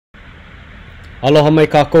Aloha mai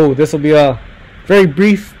kako. This will be a very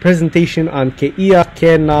brief presentation on keia,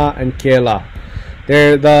 kena, and kela.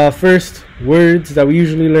 They're the first words that we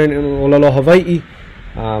usually learn in Olelo Hawaii,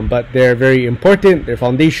 but they're very important, they're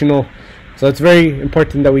foundational. So it's very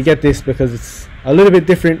important that we get this because it's a little bit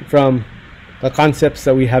different from the concepts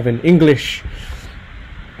that we have in English.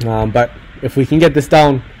 But if we can get this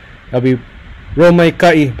down, that'll be ro mai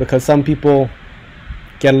kai, because some people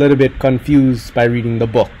get a little bit confused by reading the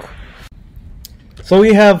book. So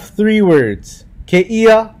we have three words: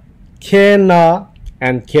 keia, kena,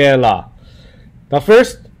 and kela. The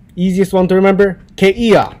first, easiest one to remember,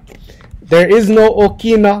 keia. There is no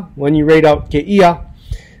okina when you write out keia,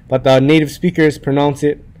 but the native speakers pronounce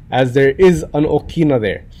it as there is an okina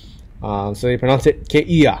there. So they pronounce it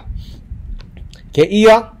keia.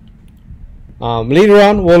 Keia. Later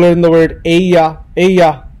on, we'll learn the word eia.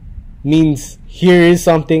 Eia means here is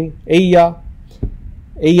something. Eia.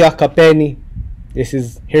 Eia ka peni.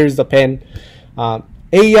 Here's the pen.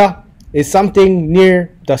 Eia is something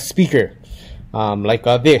near the speaker. Like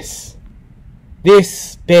this.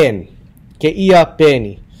 This pen. Keia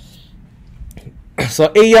peni. So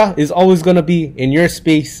eia is always going to be in your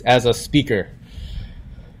space as a speaker.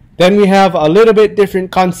 Then we have a little bit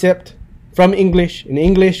different concept from English. In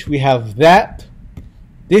English, we have that,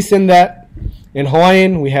 this and that. In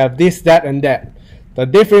Hawaiian, we have this, that, and that. The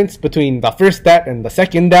difference between the first that and the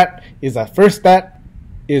second that is the first that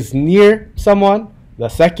is near someone, the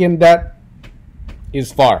second that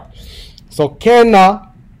is far. So kena,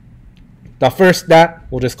 the first that,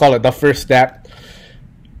 we'll just call it the first that,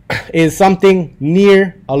 is something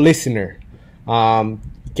near a listener. You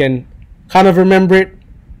can kind of remember it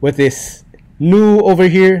with this nu over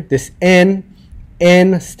here, this N.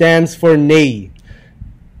 N stands for nei,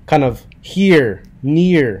 kind of here,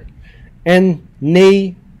 near. And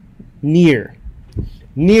nei, near.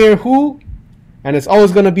 Near who? And it's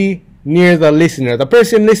always going to be near the listener, the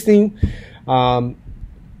person listening,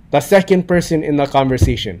 the second person in the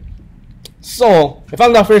conversation. So if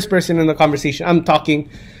I'm the first person in the conversation, I'm talking,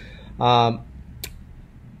 I'll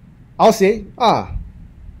say,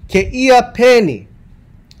 keia peni.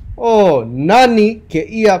 Oh, nani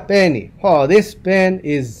keia peni. Oh, this pen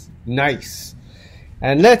is nice.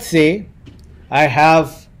 And let's say I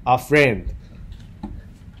have a friend.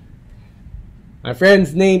 My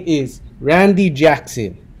friend's name is Randy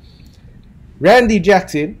Jackson. Randy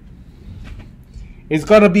Jackson is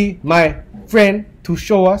going to be my friend to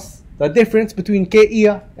show us the difference between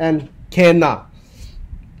keia and kena.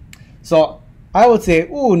 So I would say,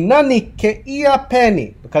 ooh, nani keia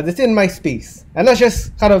peni, because it's in my space. And let's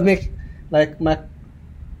just kind of make, like, my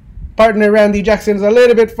partner Randy Jackson is a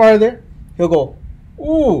little bit farther. He'll go,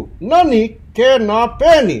 ooh, nani kena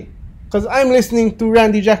peni, because I'm listening to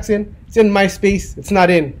Randy Jackson. It's in my space. It's not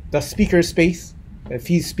in the speaker's space. If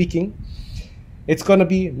he's speaking, it's going to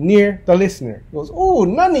be near the listener. He goes, ooh,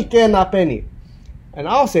 nani kena peni. And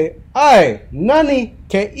I'll say, ai, nani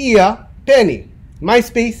keia peni. My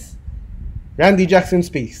space, Randy Jackson's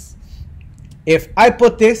space. If I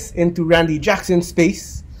put this into Randy Jackson's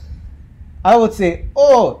space, I would say,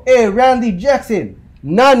 oh, hey, Randy Jackson,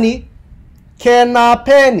 nani kena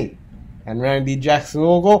peni. And Randy Jackson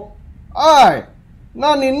will go, ai,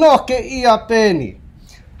 nani no keia peni.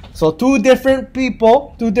 So two different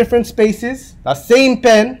people, two different spaces, the same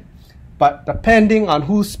pen, but depending on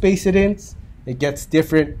whose space it is, it gets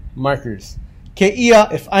different markers.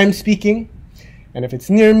 Keia if I'm speaking, and if it's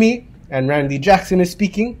near me and Randy Jackson is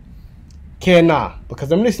speaking, kena,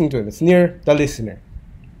 because I'm listening to him. It's near the listener.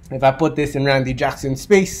 If I put this in Randy Jackson's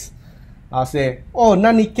space, I'll say, oh,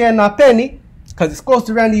 nani kena peni, because it's close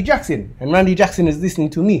to Randy Jackson, and Randy Jackson is listening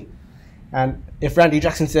to me. And if Randy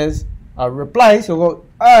Jackson says, replies, he'll go,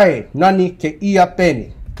 ai, nani keia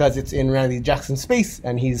peni, because it's in Randy Jackson's space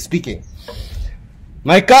and he's speaking.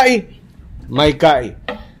 Mai kai.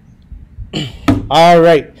 All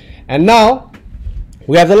right, and now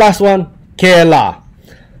we have the last one, kela.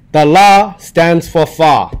 The la stands for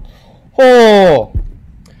fa. Ho.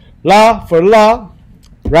 La for la,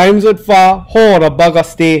 rhymes with fa. Ho, the baga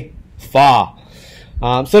stay fa.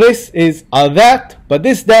 So this is a that, but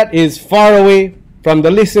this that is far away from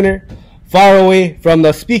the listener, far away from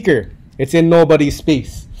the speaker. It's in nobody's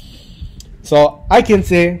space. So I can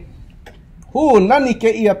say, ooh, nani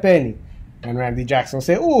keia peni. And Randy Jackson will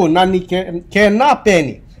say, ooh, nani kena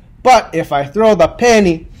peni. But if I throw the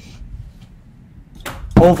penny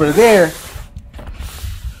over there,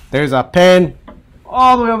 there's a pen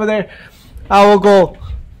all the way over there, I will go,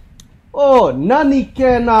 oh, nani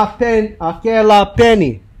kena pen, kela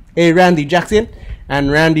penny. Hey, Randy Jackson. And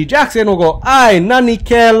Randy Jackson will go, ai, nani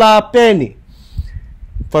kela penny.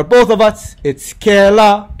 For both of us, it's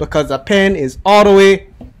Kela because the pen is all the way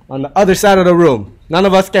on the other side of the room. None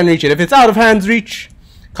of us can reach it. If it's out of hand's reach,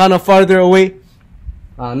 kind of farther away,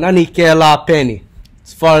 Nani Kela penny.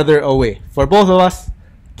 It's farther away. For both of us,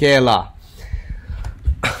 Kela.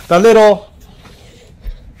 For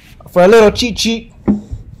a little cheat sheet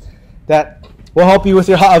that will help you with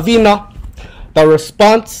your ha'avina, the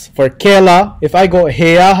response for Kela, if I go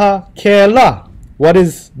Heaha Kela, what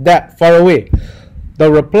is that far away? The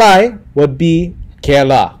reply would be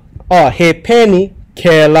Kela. Oh, He penny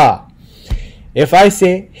Kela. If I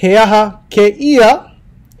say Heaha Keia,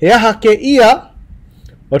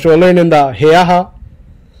 which we'll learn in the Heaha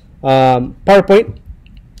PowerPoint,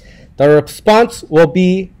 the response will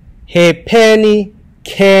be He penny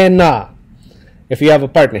Kena. If you have a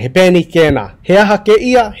partner, He penny Kena. Heaha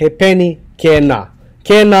Keia, He penny Kena.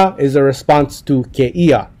 Kena is a response to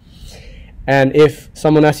Keia. And if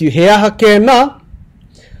someone asks you Heaha Kena,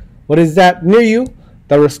 what is that near you?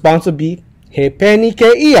 The response will be He penny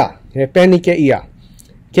Keia. He penny Keia.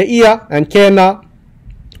 Keia and Kena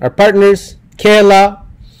are partners. Kela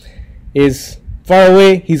is far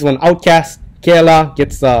away. He's one outcast. Kela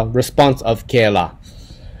gets the response of Kela.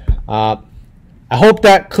 I hope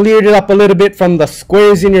that cleared it up a little bit from the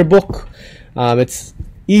squares in your book. It's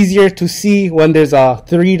easier to see when there's a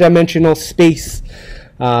three-dimensional space.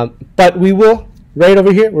 But we will, right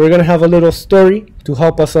over here, we're going to have a little story to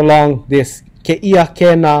help us along this Keia,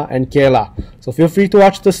 Kena, and Kela. So feel free to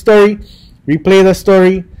watch the story, replay the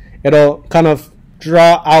story. It'll kind of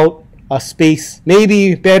draw out a space,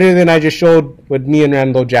 maybe better than I just showed with me and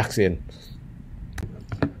Randall Jackson.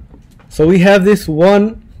 So we have this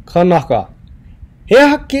one Kanaka.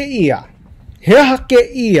 Heaha Keia. Heaha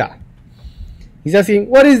Keia. He's asking,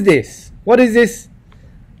 what is this? What is this?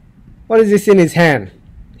 What is this in his hand?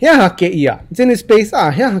 Heaha Keia. It's in his face.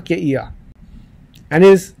 Heaha Keia. And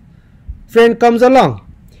his friend comes along.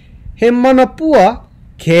 He manapua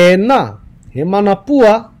Kena. He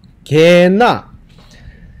manapua Kena.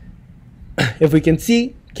 If we can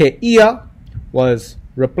see, Keia was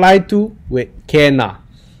replied to with Kena.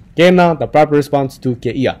 Kena, the proper response to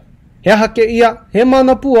Keia. Heaha Keia, he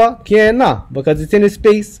manapua Kena. Because it's in his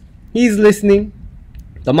space, he's listening.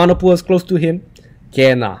 The manapua is close to him.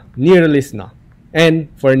 Kena, near the listener. N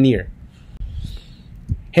for near.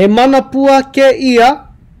 He manapua Keia.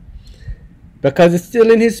 Because it's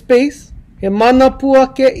still in his space. He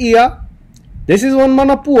manapua Keia. This is one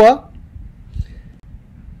manapua.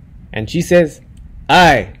 And she says,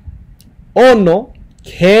 I ono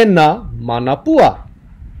Kena manapua.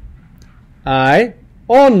 I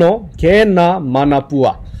ono Kena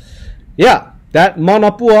manapua. Yeah, that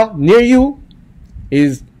manapua near you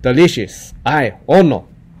is delicious. I ono.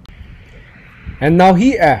 And now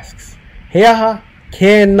he asks, Heaha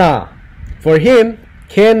Kena. For him,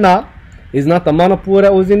 Kena is not the manapua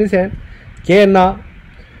that was in his hand. Kena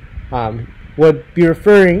would be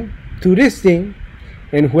referring to this thing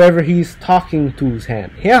in whoever he's talking to's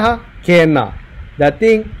hand. Heaha Kena. That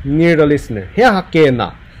thing near the listener. Heaha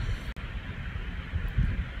Kena.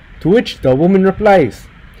 To which the woman replies,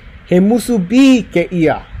 He musubi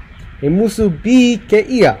Keia. He musubi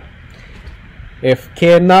Keia. If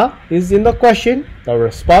Kena is in the question, the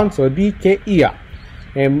response would be Keia.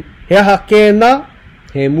 Heaha Kena.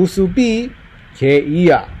 He musubi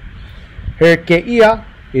Keia. Her Keia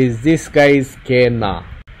is this guy's Kena.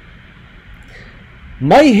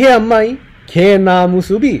 Mai hea mai Kena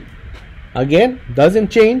musubi. Again, doesn't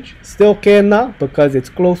change. Still Kena because it's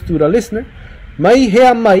close to the listener. Mai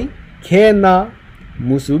hea mai Kena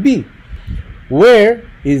musubi. Where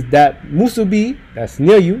is that musubi that's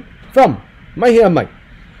near you from? Mai hea mai.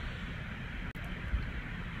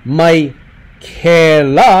 Mai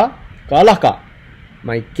kela kalaka.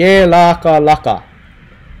 Mai kela kalaka.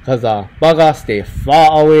 Because the baga stay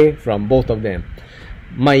far away from both of them.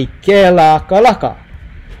 Mai kela kalaka.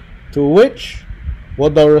 To which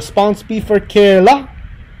would the response be for Kela?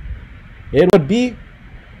 It would be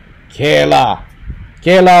Kela.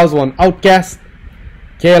 Kela is one outcast.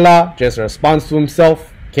 Kela just responds to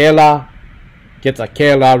himself. Kela gets a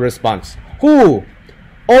Kela response. Who?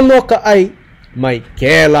 Ono ka'ai mai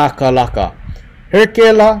Kela kalaka. Her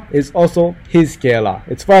Kela is also his Kela.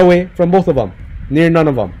 It's far away from both of them. Near none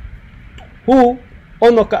of them. Who?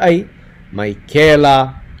 Ono ka'ai mai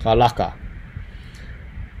Kela kalaka.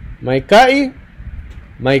 Mai kai.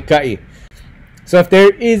 Mai kai. So if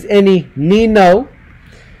there is any Nino,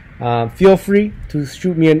 feel free to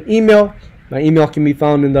shoot me an email. My email can be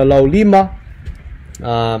found in the Laulima.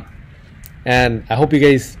 And I hope you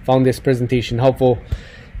guys found this presentation helpful.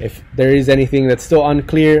 If there is anything that's still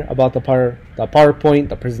unclear about the PowerPoint,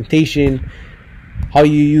 the presentation, how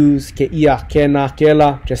you use ke ia, ke na, ke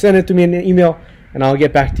la, just send it to me in an email and I'll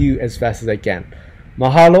get back to you as fast as I can.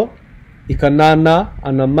 Mahalo, ikanana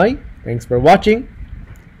anamai. Thanks for watching.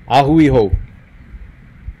 Ahui ho.